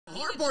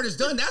hard part is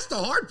done. That's the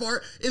hard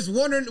part, is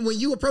wondering when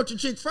you approach a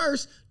chick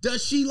first,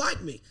 does she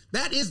like me?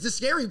 That is the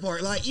scary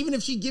part. Like, even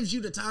if she gives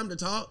you the time to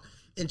talk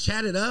and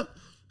chat it up,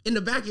 in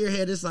the back of your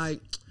head, it's like,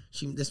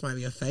 this might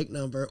be a fake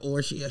number,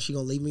 or she gonna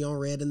leave me on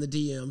red in the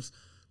DMs.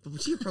 But when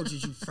she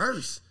approaches you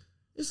first,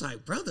 it's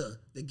like, brother,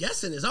 the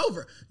guessing is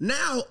over.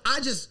 Now, I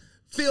just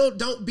feel,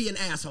 don't be an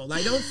asshole.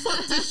 Like, don't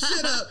fuck this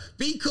shit up.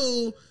 Be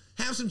cool.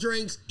 Have some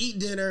drinks. Eat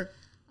dinner.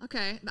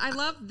 Okay. I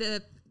love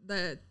the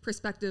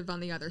perspective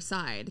on the other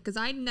side, because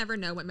I never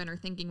know what men are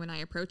thinking when I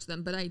approach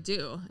them, but I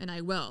do, and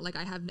I will. Like,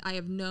 I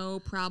have no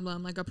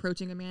problem like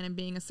approaching a man and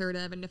being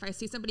assertive. And if I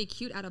see somebody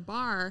cute at a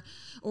bar,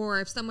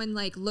 or if someone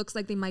like looks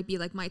like they might be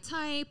like my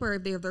type, or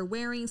if they're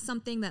wearing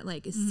something that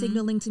like is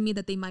signaling to me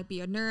that they might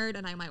be a nerd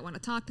and I might want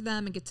to talk to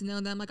them and get to know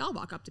them, like I'll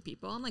walk up to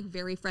people. I'm like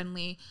very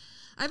friendly.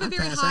 I have a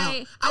very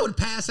high. I would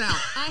pass out.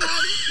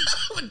 I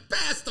would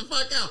pass the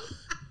fuck out.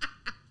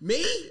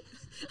 Me?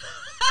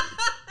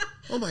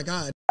 Oh my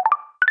God.